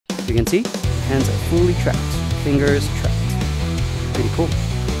you can see, hands are fully tracked, fingers tracked. Pretty cool.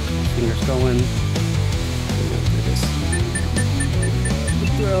 Fingers going. We'll do this.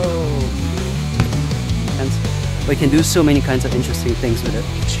 Throw. Hands. But you can do so many kinds of interesting things with it.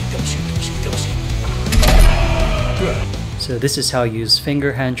 So this is how you use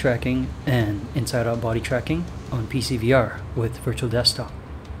finger hand tracking and inside-out body tracking on PCVR with Virtual Desktop.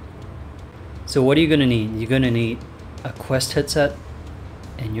 So what are you going to need? You're going to need a Quest headset,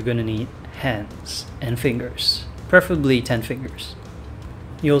 and you're going to need hands and fingers, preferably 10 fingers.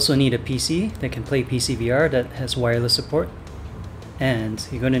 You also need a PC that can play PCVR that has wireless support, and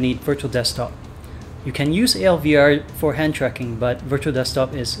you're going to need Virtual Desktop. You can use ALVR for hand tracking, but Virtual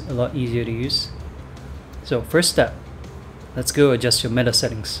Desktop is a lot easier to use. So first step, let's go adjust your meta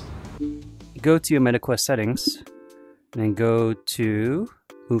settings. Go to your MetaQuest settings, and then go to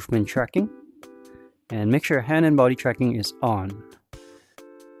movement tracking, and make sure hand and body tracking is on.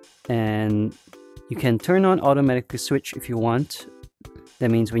 And you can turn on automatically switch if you want.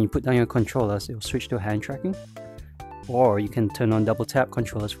 That means when you put down your controllers, it will switch to hand tracking. Or you can turn on double tap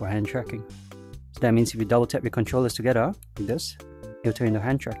controllers for hand tracking. So that means if you double tap your controllers together, like this, it'll turn into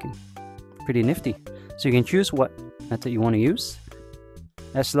hand tracking. Pretty nifty. So you can choose what method you want to use,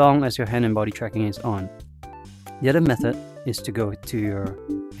 as long as your hand and body tracking is on. The other method is to go to your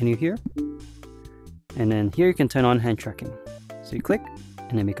menu here, and then here you can turn on hand tracking. So you click,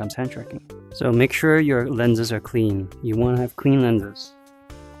 and it becomes hand tracking. So make sure your lenses are clean. You want to have clean lenses.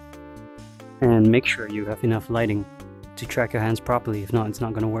 And make sure you have enough lighting to track your hands properly. If not, it's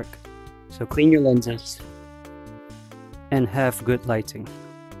not going to work. So clean your lenses and have good lighting.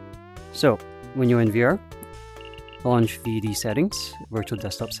 So when you're in VR, launch VD settings, Virtual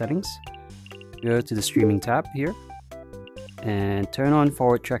Desktop settings. Go to the streaming tab here and turn on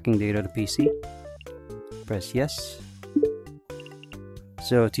forward tracking data to PC. Press yes.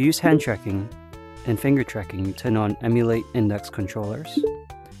 So to use hand tracking and finger tracking, you turn on emulate index controllers.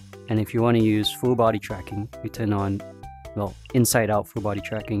 And if you want to use full body tracking, you turn on, well, inside out full body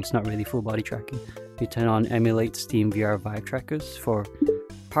tracking. It's not really full body tracking. You turn on emulate SteamVR vibe trackers for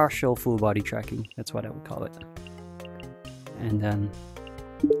partial full body tracking. That's what I would call it. And then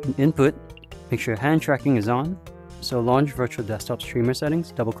input, make sure hand tracking is on. So launch Virtual Desktop streamer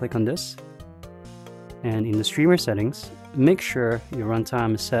settings, double click on this. And in the streamer settings, make sure your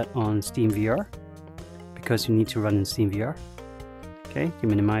runtime is set on SteamVR, because you need to run in SteamVR. Okay, you can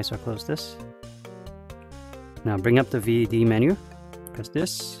minimize or close this. Now bring up the VD menu, press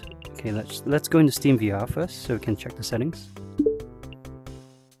this. Okay, let's go into SteamVR first so we can check the settings.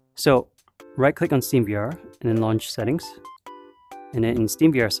 So right click on SteamVR and then launch settings. And then in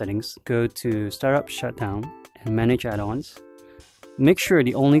SteamVR settings, go to Startup Shutdown and Manage Add-ons. Make sure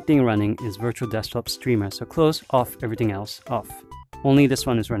the only thing running is Virtual Desktop Streamer, so close off everything else off. Only this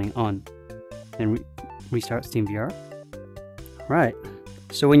one is running on. And restart SteamVR. Right,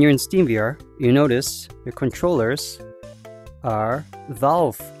 so when you're in SteamVR, you notice your controllers are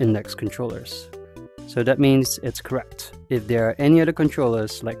Valve index controllers. So that means it's correct. If there are any other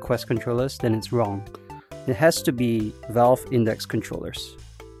controllers like Quest controllers, then it's wrong. It has to be Valve index controllers.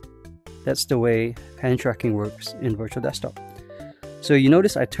 That's the way hand tracking works in Virtual Desktop. So you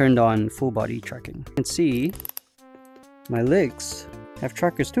notice I turned on full body tracking. You can see my legs have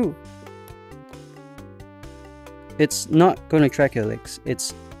trackers too. It's not going to track your legs.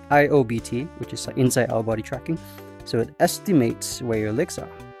 It's IOBT, which is like inside out body tracking. So it estimates where your legs are.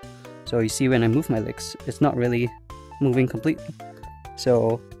 So you see when I move my legs, it's not really moving completely.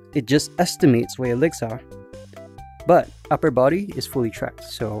 So it just estimates where your legs are. But upper body is fully tracked.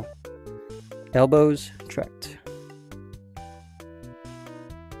 So elbows tracked.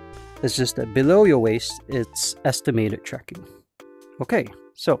 It's just that below your waist, it's estimated tracking. Okay,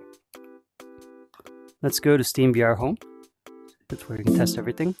 so let's go to SteamVR Home. That's where you can test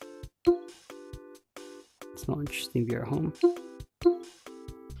everything. Let's launch SteamVR Home.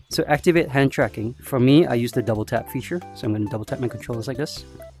 So activate hand tracking. For me, I use the double tap feature. So I'm going to double tap my controllers like this.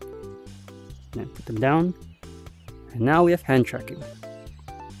 And put them down. And now we have hand tracking.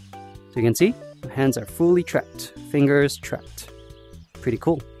 So you can see, my hands are fully tracked. Fingers tracked. Pretty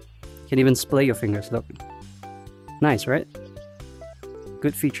cool. You can even splay your fingers, look. Nice, right?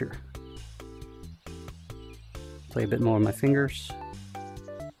 Good feature. Play a bit more on my fingers.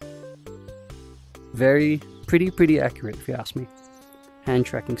 Very pretty accurate if you ask me. Hand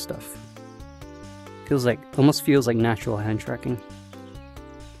tracking stuff. Almost feels like natural hand tracking.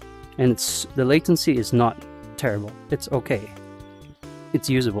 And the latency is not terrible. It's okay. It's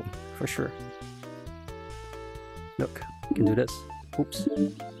usable for sure. Look, you can do this. Oops.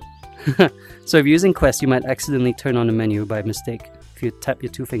 So if you're using Quest, you might accidentally turn on the menu by mistake. if you tap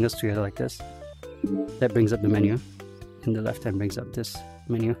your two fingers together like this, that brings up the menu, and the left hand brings up this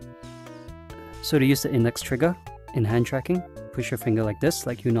menu. So to use the index trigger in hand tracking, push your finger like this,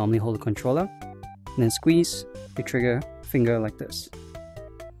 like you normally hold a controller, and then squeeze your trigger finger like this.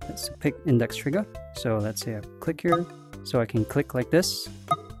 Let's pick index trigger. So let's say I click here, so I can click like this,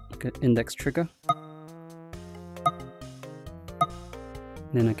 get index trigger.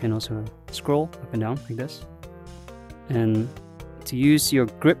 Then I can also scroll up and down like this. And to use your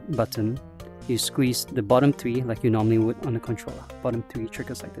grip button, you squeeze the bottom three like you normally would on a controller. Bottom three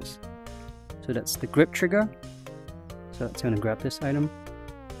triggers like this. So that's the grip trigger. So that's going to grab this item.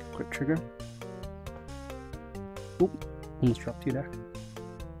 Grip trigger. Oop, almost dropped you there.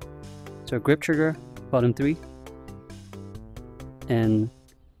 So grip trigger, bottom three. And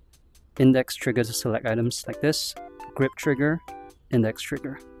index trigger to select items like this. Grip trigger, index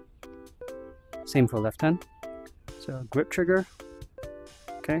trigger. Same for left hand. So grip trigger.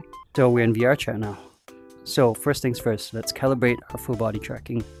 Okay, so we're in VRChat now. So first things first, let's calibrate our full body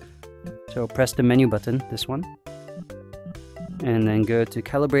tracking. So press the menu button, this one, and then go to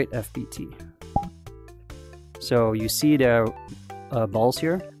calibrate FBT. So you see there are balls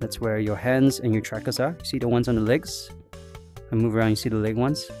here. That's where your hands and your trackers are. You see the ones on the legs? And move around, you see the leg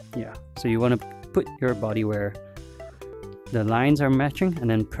ones? Yeah. So you want to put your body where the lines are matching, and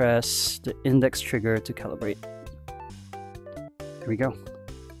then press the index trigger to calibrate. There we go.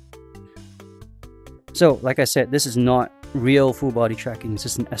 So like I said, this is not real full body tracking, it's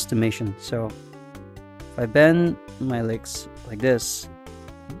just an estimation. So if I bend my legs like this,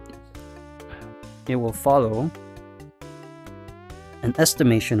 it will follow an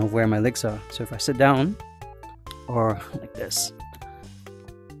estimation of where my legs are. So if I sit down or like this,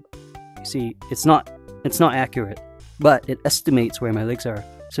 you see it's not accurate, but it estimates where my legs are.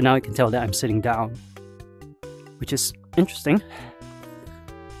 So now I can tell that I'm sitting down, which is interesting.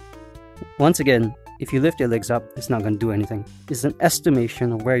 Once again, if you lift your legs up, it's not going to do anything. It's an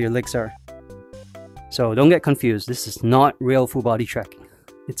estimation of where your legs are. So don't get confused. This is not real full body tracking.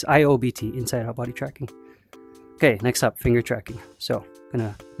 It's IOBT, inside out body tracking. Okay, next up, finger tracking. So I'm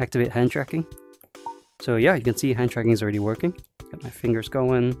going to activate hand tracking. So yeah, you can see hand tracking is already working. Got my fingers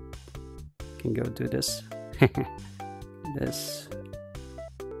going. Can go do this. This.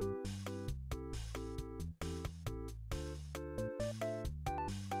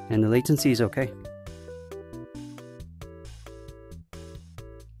 And the latency is okay.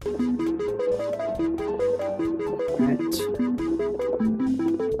 Right.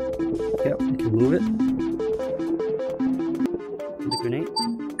 Yep, I can move it. The grenade.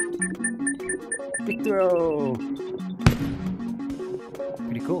 Big throw!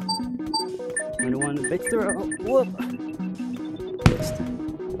 Pretty cool. Another one, big throw! Whoop!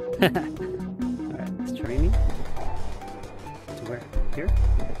 Alright, let's try me. To where? Here?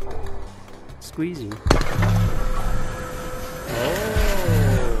 Squeezing.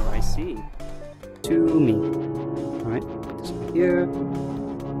 Oh, I see. To me. Alright, put this over here.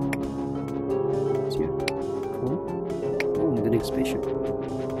 It's here. Cool. Oh, the next spaceship.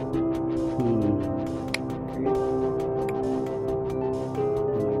 Okay.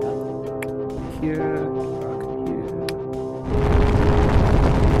 Here. Rock here.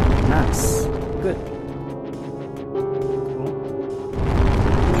 Nice. Good. Cool.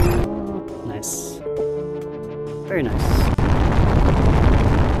 Nice. Very nice.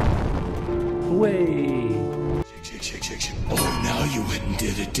 Away. Oh, now you went and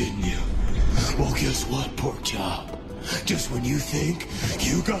did it, didn't you? Well, guess what, pork chop? Just when you think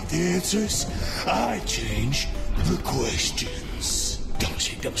you got the answers, I change the questions. Double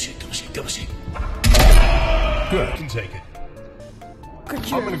shake, double shake, double shake, double shake. Good, I can take it.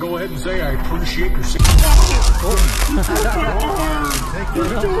 I'm gonna go ahead and say I appreciate your support.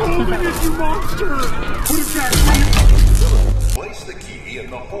 You monster! Place the key in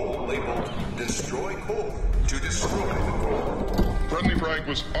the hole labeled Destroy Core to destroy the core. Friendly Frank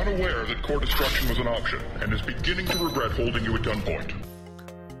was unaware that core destruction was an option and is beginning to regret holding you at gunpoint.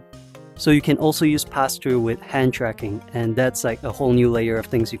 So you can also use pass-through with hand tracking, and that's like a whole new layer of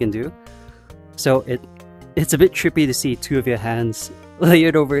things you can do. So it's a bit trippy to see two of your hands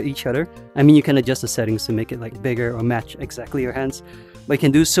layered over each other. I mean, you can adjust the settings to make it like bigger or match exactly your hands, but you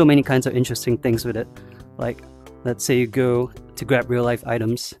can do so many kinds of interesting things with it. Like, let's say you go to grab real life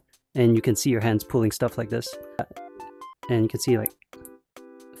items and you can see your hands pulling stuff like this. And you can see like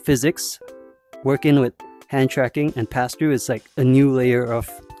physics working with hand tracking, and pass-through is like a new layer of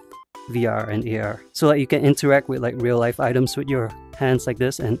VR and AR. So like you can interact with like real life items with your hands like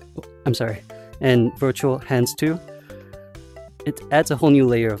this, and and virtual hands too. it adds a whole new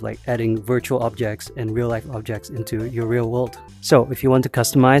layer of like adding virtual objects and real life objects into your real world. So if you want to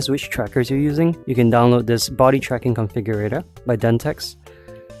customize which trackers you're using, you can download this body tracking configurator by Dentex.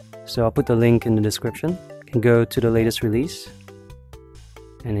 So I'll put the link in the description. You can go to the latest release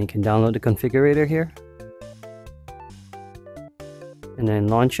and then you can download the configurator here and then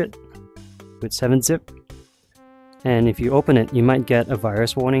launch it with 7-zip. And if you open it, you might get a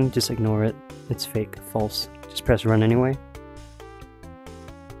virus warning. Just ignore it. It's fake, false. Just press run anyway.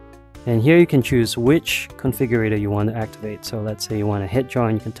 And here you can choose which configurator you want to activate. So let's say you want a hip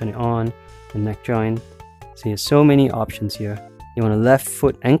join, you can turn it on, a neck join. So you have so many options here. You want a left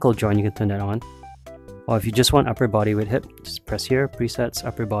foot ankle join, you can turn that on. Or if you just want upper body with hip, just press here, presets,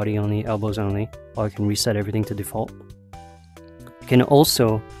 upper body only, elbows only. Or you can reset everything to default. You can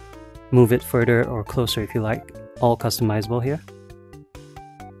also move it further or closer if you like. All customizable here.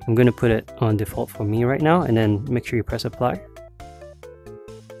 I'm going to put it on default for me right now, and then make sure you press apply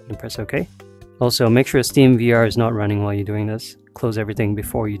and press OK. Also, make sure SteamVR is not running while you're doing this. Close everything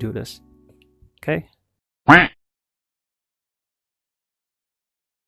before you do this. Okay.